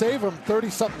that did save them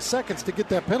 30-something seconds to get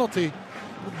that penalty.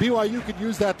 BYU could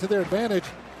use that to their advantage.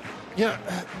 Yeah,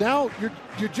 now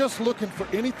you're just looking for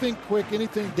anything quick,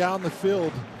 anything down the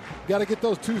field. Got to get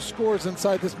those 2 scores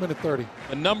inside this minute 30.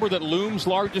 The number that looms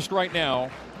largest right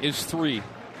now is 3.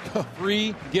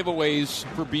 3 giveaways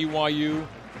for BYU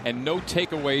and no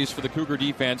takeaways for the Cougar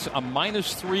defense. A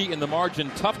 -3 in the margin.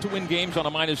 Tough to win games on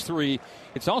a -3.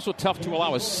 It's also tough to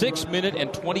allow a 6-minute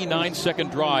and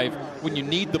 29-second drive when you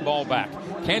need the ball back.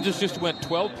 Kansas just went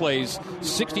 12 plays,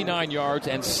 69 yards,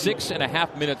 and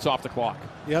 6.5 minutes off the clock.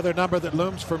 The other number that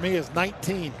looms for me is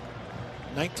 19.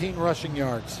 19 rushing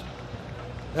yards.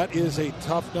 That is a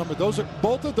tough number.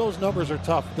 Both of those numbers are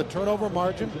tough. The turnover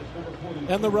margin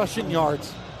and the rushing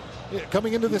yards.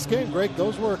 Coming into this game, Greg,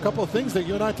 those were a couple of things that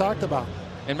you and I talked about.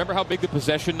 And remember how big the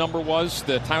possession number was,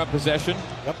 the time of possession?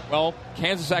 Yep. Well,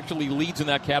 Kansas actually leads in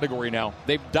that category now.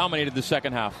 They've dominated the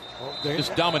second half.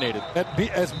 Just dominated.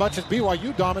 As much as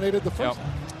BYU dominated the first half.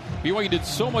 BYU did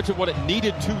so much of what it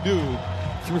needed to do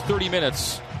through 30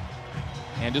 minutes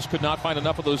and just could not find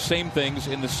enough of those same things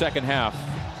in the second half.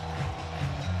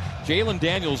 Jalen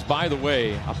Daniels, by the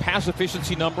way, a pass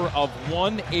efficiency number of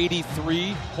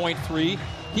 183.3.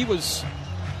 He was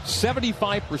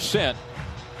 75%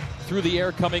 through the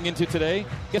air coming into today.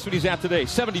 Guess what he's at today?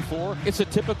 74. It's a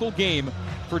typical game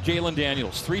for Jalen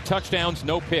Daniels. 3 touchdowns,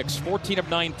 no picks, 14 of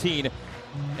 19.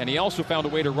 And he also found a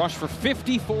way to rush for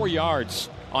 54 yards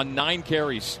on 9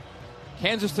 carries.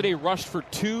 Kansas today rushed for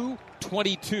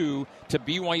 222 to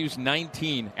BYU's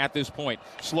 19 at this point.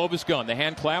 Slovis gun, the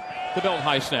hand clap, the belt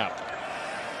high snap.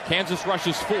 Kansas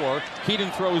rushes 4.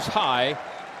 Keaton throws high,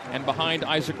 and behind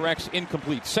Isaac Rex,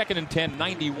 incomplete. 2nd and 10,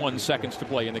 91 seconds to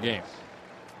play in the game.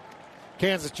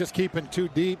 Kansas just keeping 2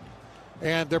 deep,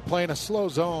 and they're playing a slow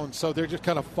zone, so they're just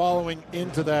kind of following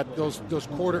into those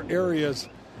quarter areas,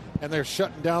 and they're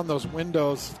shutting down those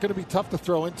windows. It's going to be tough to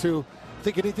throw into. I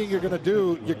think anything you're going to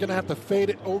do, you're going to have to fade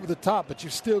it over the top, but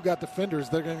you've still got defenders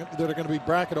that are going to be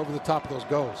bracket over the top of those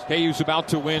goals. KU's about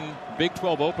to win Big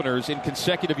 12 openers in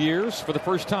consecutive years for the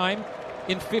first time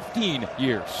in 15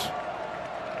 years.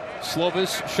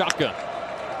 Slovis shotgun.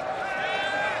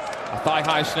 A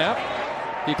thigh-high snap.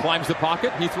 He climbs the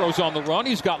pocket. He throws on the run.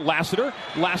 He's got Lassiter.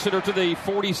 Lassiter to the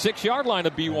 46-yard line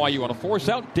of BYU on a force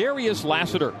out. Darius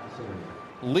Lassiter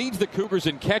leads the Cougars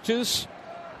in catches.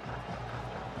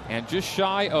 And just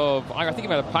shy of, I think he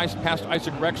might have passed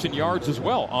Isaac Rex in yards as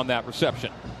well on that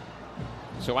reception.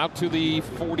 So out to the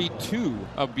 42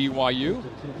 of BYU.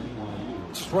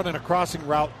 Just running a crossing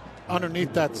route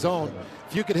underneath that zone.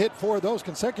 If you could hit 4 of those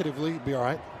consecutively, you'd be all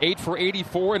right. 8 for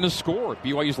 84 in the score.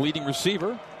 BYU's leading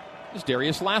receiver. is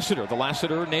Darius Lassiter. The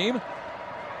Lassiter name,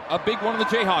 a big one in the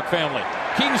Jayhawk family.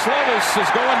 King Slovis is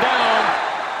going down.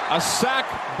 A sack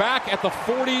back at the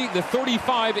 40, the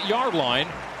 35-yard line.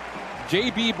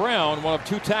 J.B. Brown, one of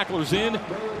two tacklers in.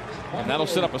 And that'll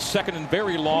set up a second and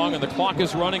very long, and the clock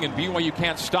is running, and BYU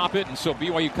can't stop it. And so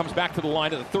BYU comes back to the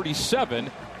line at the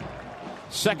 37.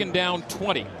 Second down,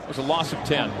 20. It was a loss of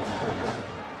 10.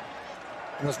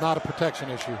 It was not a protection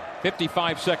issue.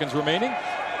 55 seconds remaining.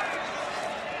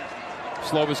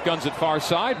 Slovis guns it far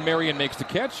side. Marion makes the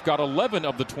catch. Got 11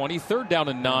 of the 20. Third down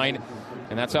and 9.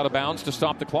 And that's out of bounds to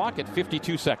stop the clock at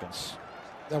 52 seconds.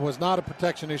 That was not a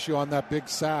protection issue on that big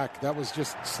sack. That was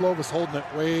just Slovis holding it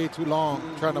way too long,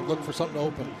 trying to look for something to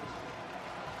open.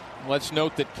 Let's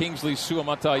note that Kingsley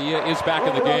Suamataia is back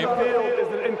in the game. Field is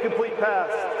an incomplete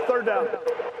pass. Third down.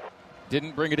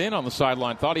 Didn't bring it in on the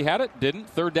sideline. Thought he had it. Didn't.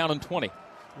 Third down and 20.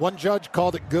 One judge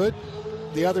called it good.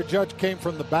 The other judge came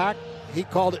from the back. He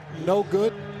called it no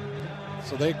good.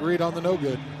 So they agreed on the no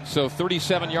good. So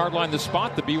 37-yard line the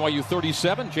spot. The BYU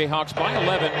 37. Jayhawks by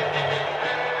 11.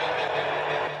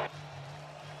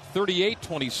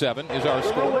 38-27 is our The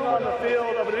score. ruling on the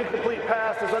field of an incomplete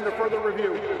pass is under further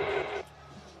review.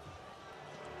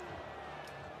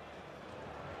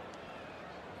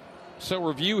 So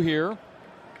review here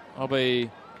of a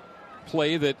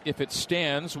play that if it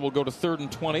stands will go to 3rd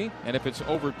and 20, and if it's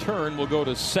overturned will go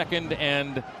to 2nd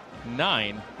and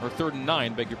 9, or 3rd and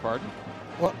 9, beg your pardon.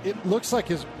 Well, it looks like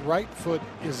his right foot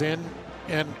is in,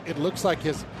 and it looks like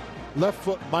his left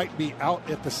foot might be out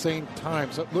at the same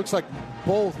time. So it looks like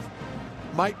both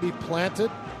might be planted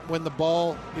when the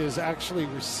ball is actually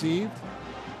received.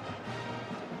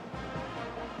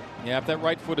 Yeah, if that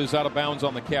right foot is out of bounds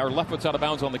on the catch, or left foot's out of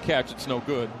bounds on the catch, it's no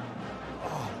good.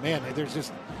 Oh, man, there's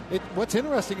just... what's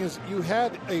interesting is you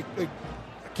had a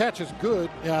catch is good.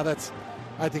 Yeah,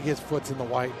 I think his foot's in the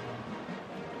white.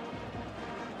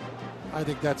 I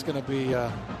think that's going to be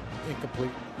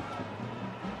incomplete.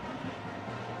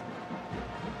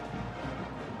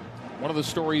 One of the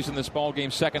stories in this ball game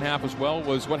second half as well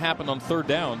was what happened on third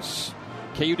downs.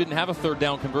 KU didn't have a third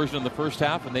down conversion in the first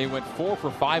half, and they went 4 for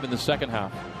 5 in the second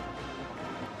half.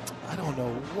 I don't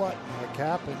know what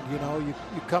happened. You know,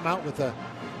 you come out with a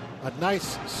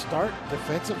nice start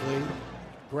defensively,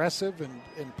 aggressive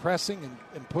and pressing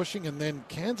and pushing, and then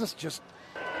Kansas just...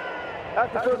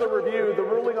 After further review, the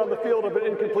ruling on the field of an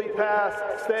incomplete pass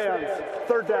stands.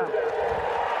 Third down.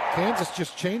 Kansas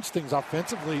just changed things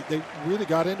offensively. They really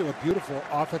got into a beautiful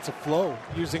offensive flow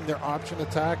using their option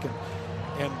attack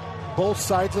and both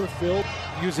sides of the field,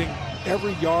 using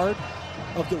every yard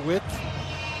of the width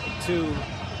to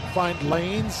find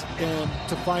lanes and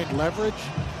to find leverage,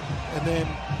 and then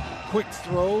quick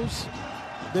throws.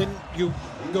 Then you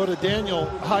go to Daniel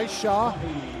Highshaw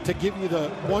to give you the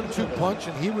 1-2 punch,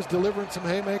 and he was delivering some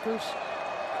haymakers.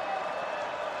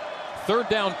 Third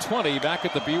down 20 back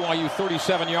at the BYU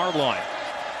 37-yard line.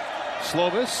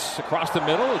 Slovis across the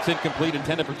middle. It's incomplete,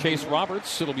 intended for Chase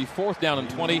Roberts. It'll be 4th down and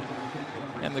 20.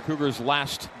 And the Cougars'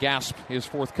 last gasp is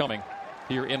forthcoming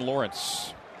here in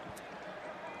Lawrence.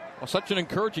 Well, such an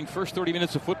encouraging first 30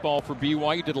 minutes of football for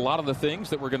BYU. Did a lot of the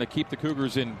things that were going to keep the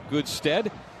Cougars in good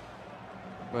stead.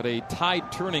 But a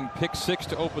tide-turning pick six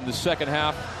to open the second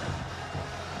half.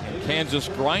 And Kansas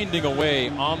grinding away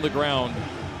on the ground.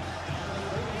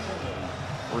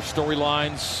 Were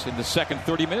storylines in the second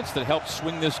 30 minutes that helped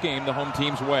swing this game the home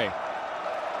team's way.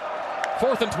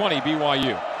 4th and 20,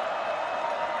 BYU.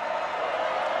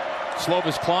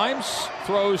 Slovis climbs,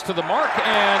 throws to the mark,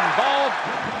 and ball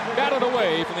batted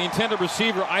away from the intended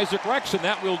receiver, Isaac Rex, and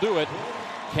that will do it.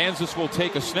 Kansas will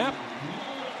take a snap.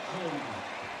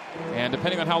 And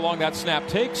depending on how long that snap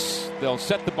takes, they'll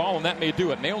set the ball, and that may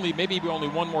do it. Maybe only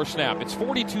one more snap. It's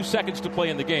 42 seconds to play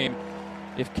in the game.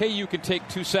 If KU can take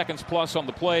 2 seconds plus on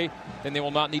the play, then they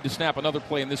will not need to snap another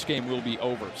play, and this game will be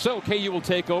over. So KU will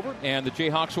take over, and the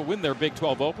Jayhawks will win their Big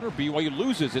 12 opener. BYU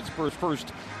loses its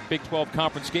first Big 12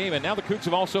 conference game, and now the Cougs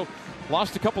have also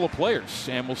lost a couple of players,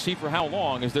 and we'll see for how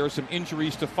long, as there are some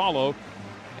injuries to follow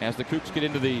as the Cougs get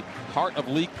into the heart of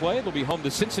league play. They'll be home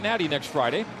to Cincinnati next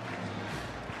Friday.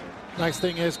 Nice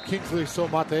thing is Kingsley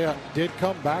Somatea did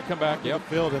come back to the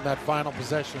field in that final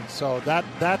possession, so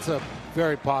that's a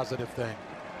very positive thing.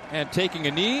 And taking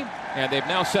a knee, and they've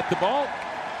now set the ball.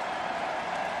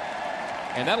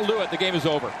 And that'll do it. The game is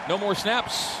over. No more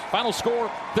snaps. Final score,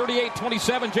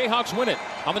 38-27. Jayhawks win it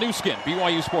on the new skin,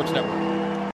 BYU Sports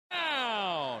Network.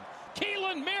 Down.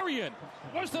 Keelan Marion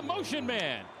was the motion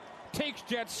man. Takes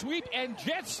jet sweep and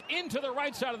jets into the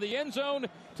right side of the end zone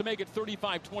to make it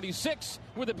 35-26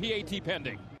 with a PAT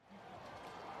pending.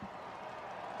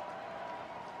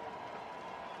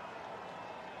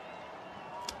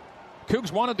 Cougs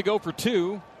wanted to go for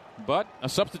 2, but a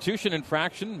substitution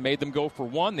infraction made them go for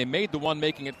 1. They made the one,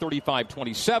 making it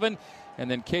 35-27.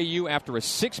 And then KU, after a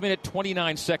 6-minute,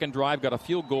 29-second drive, got a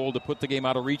field goal to put the game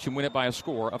out of reach and win it by a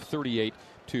score of 38-27.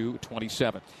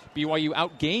 BYU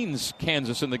outgains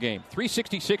Kansas in the game,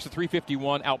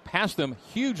 366-351, outpassed them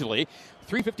hugely,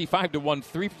 355-1,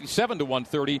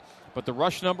 357-130. But the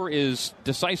rush number is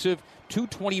decisive,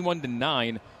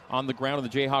 221-9 on the ground in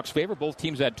the Jayhawks' favor. Both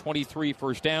teams had 23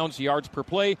 first downs, yards per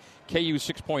play. KU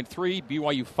 6.3,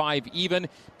 BYU 5 even.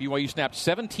 BYU snapped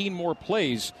 17 more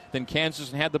plays than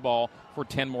Kansas and had the ball for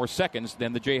 10 more seconds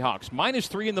than the Jayhawks.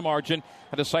 -3 in the margin,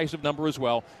 a decisive number as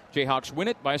well. Jayhawks win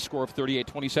it by a score of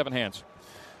 38-27 hands.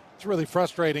 It's really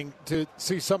frustrating to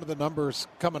see some of the numbers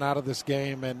coming out of this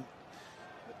game, and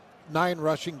 9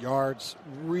 rushing yards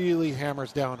really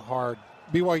hammers down hard.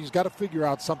 BYU's got to figure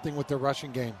out something with their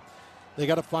rushing game. They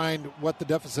got to find what the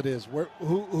deficit is.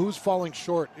 Who's falling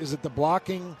short? Is it the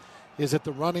blocking? Is it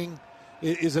the running?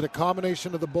 Is it a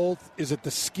combination of the both? Is it the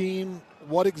scheme?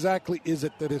 What exactly is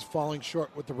it that is falling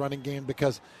short with the running game?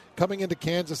 Because coming into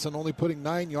Kansas and only putting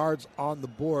 9 yards on the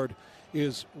board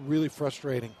is really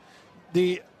frustrating.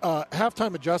 The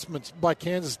halftime adjustments by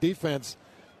Kansas defense,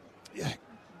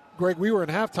 Greg, we were in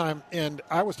halftime, and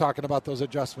I was talking about those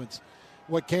adjustments,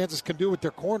 what Kansas can do with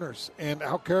their corners and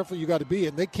how careful you got to be.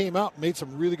 And they came out and made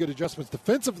some really good adjustments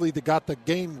defensively that got the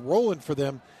game rolling for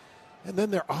them. And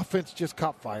then their offense just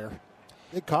caught fire.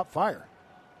 They caught fire.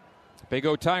 Big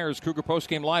O Tires Cougar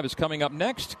Postgame Live is coming up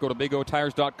next. Go to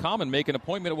BigOTires.com and make an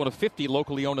appointment at one of 50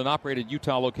 locally owned and operated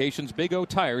Utah locations. Big O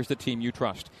Tires, the team you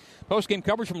trust. Postgame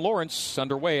coverage from Lawrence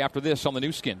underway after this on the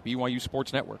new skin, BYU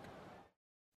Sports Network.